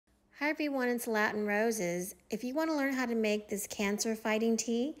Hi everyone, it's Latin Roses. If you want to learn how to make this cancer fighting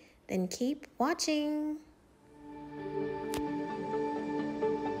tea, then keep watching.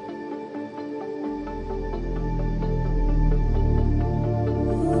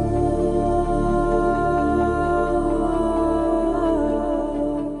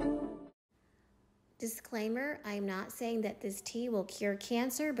 Disclaimer, I'm not saying that this tea will cure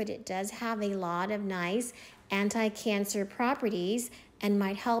cancer, but it does have a lot of nice anti-cancer properties and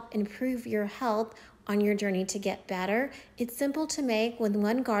might help improve your health on your journey to get better. It's simple to make with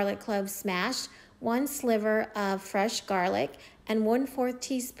 1 garlic clove smashed, 1 sliver of fresh garlic, and 1/4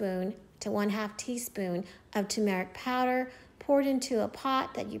 teaspoon to 1/2 teaspoon of turmeric powder poured into a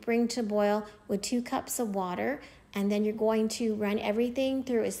pot that you bring to boil with 2 cups of water. And then you're going to run everything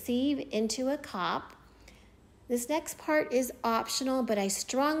through a sieve into a cup. This next part is optional, but I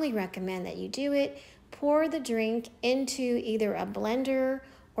strongly recommend that you do it. Pour the drink into either a blender,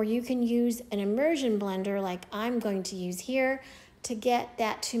 or you can use an immersion blender like I'm going to use here to get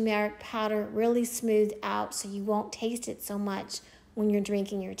that turmeric powder really smoothed out so you won't taste it so much when you're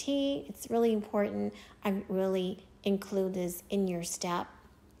drinking your tea. It's really important. I really include this in your step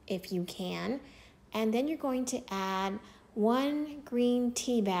if you can. And then you're going to add 1 green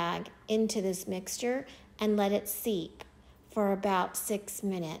tea bag into this mixture and let it seep for about 6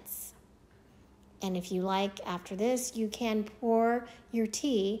 minutes. And if you like, after this, you can pour your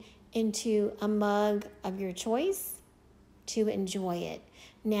tea into a mug of your choice to enjoy it.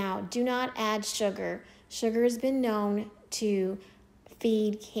 Now, do not add sugar. Sugar has been known to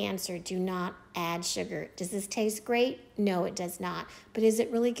feed cancer. Do not add sugar. Does this taste great? No, it does not. But is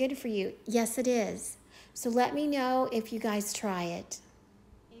it really good for you? Yes, it is. So let me know if you guys try it.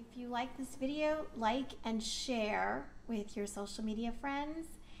 If you like this video, like and share with your social media friends.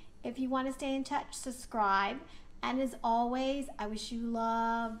 If you want to stay in touch, subscribe. And as always, I wish you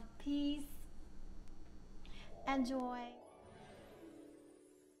love, peace, and joy.